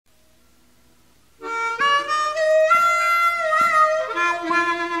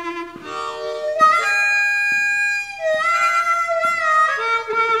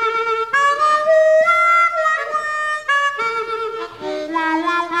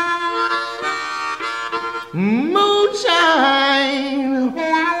Moonshine,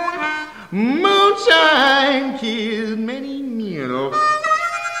 moonshine kills many men.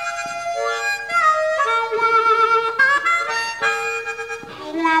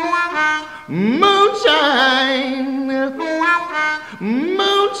 Moonshine,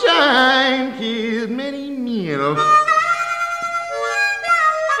 moonshine kills many men.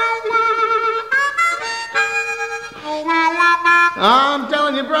 I'm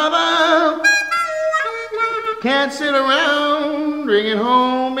telling you, brother, can't sit around drinking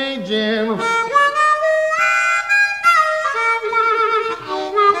homemade gin.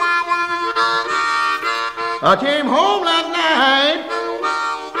 I came home last night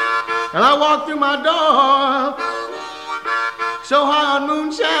and I walked through my door so high on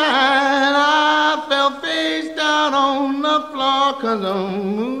moonshine I fell face down on the floor 'cause of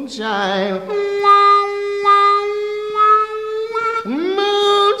moonshine.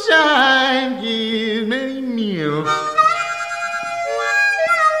 Moonshine gives many meals.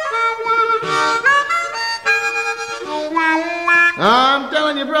 I'm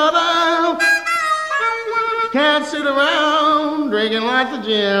telling you, brother, can't sit around drinking like the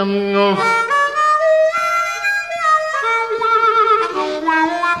gym.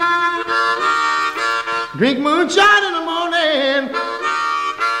 Drink moonshine in the morning,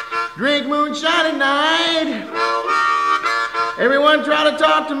 drink moonshine at night. Everyone try to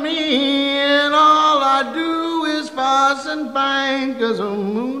talk to me, and all I do is fuss and fight 'cause of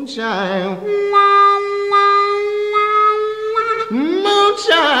moonshine.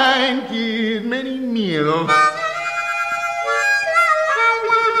 Moonshine gives many meals.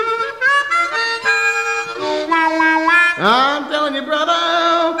 I'm telling you,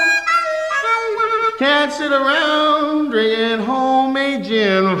 brother, can't sit around drinking homemade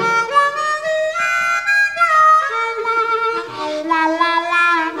gin.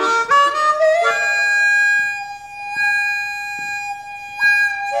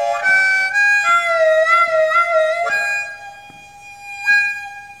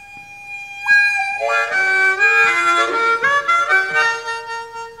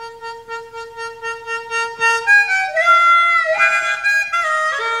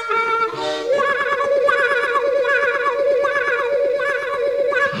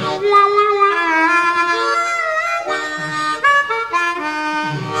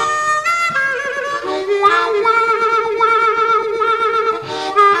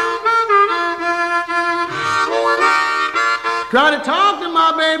 Try to talk to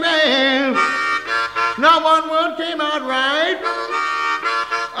my baby, not one word came out right.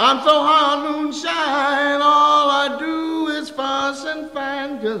 I'm so high on moonshine, all I do is fuss and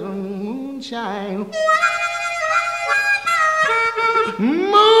fight 'cause of moonshine.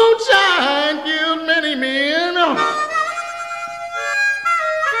 Moonshine killed many men.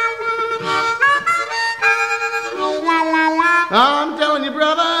 I'm telling you,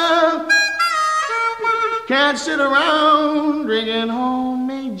 brother, can't sit around drinking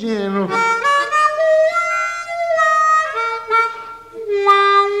homemade gin.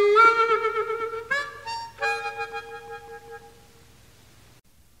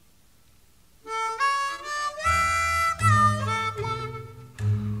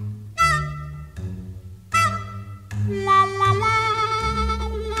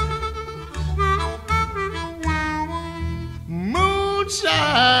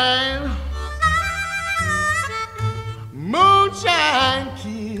 Moonshine, moonshine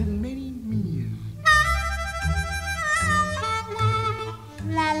killed many men.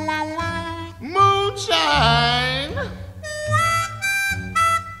 Moonshine,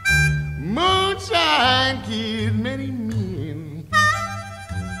 moonshine killed many men.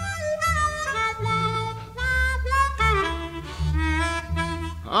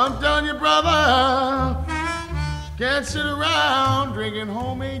 I'm telling you, brother, can't sit around drinking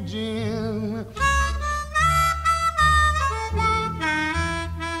homemade gin.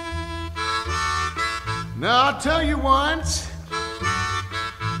 Now I'll tell you once,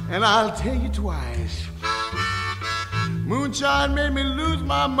 and I'll tell you twice. Moonshine made me lose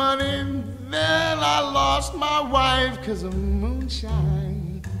my money, and then I lost my wife 'cause of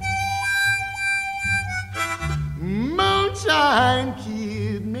moonshine. Moonshine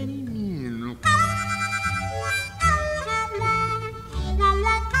killed many men.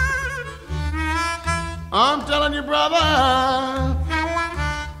 I'm telling you, brother,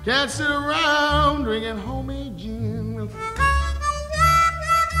 can't sit around drinking homemade gin.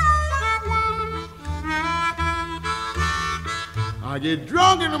 I get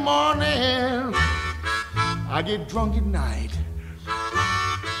drunk in the morning, I get drunk at night.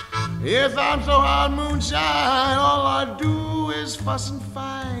 Yes, I'm so high on moonshine, all I do is fuss and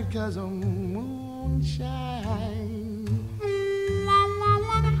fight 'cause of moonshine.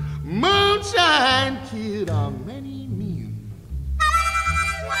 Moonshine killed many men.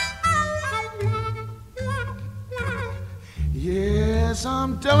 Yes,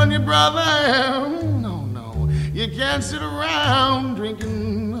 I'm telling you, brother, no, no, you can't sit around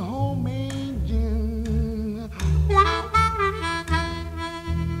drinking homemade gin.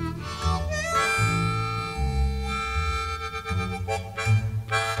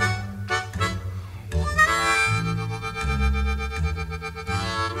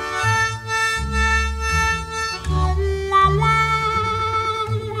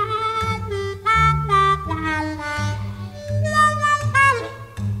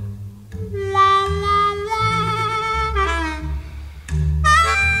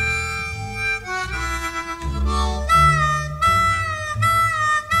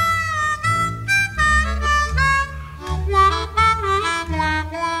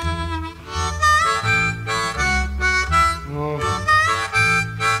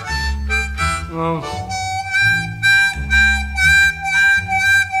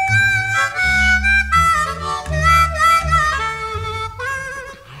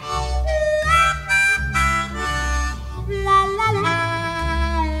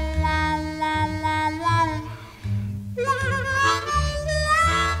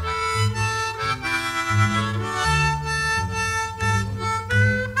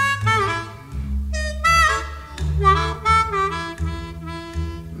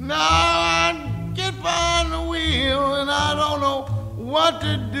 What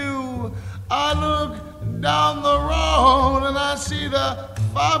to do? I look down the road and I see the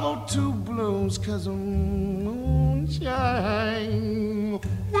 502 blues, 'cause moonshine,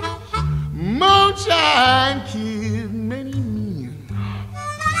 moonshine killed many men.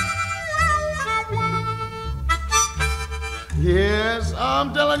 Yes,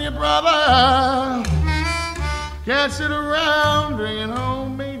 I'm telling you, brother, can't sit around drinking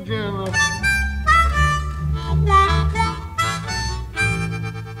home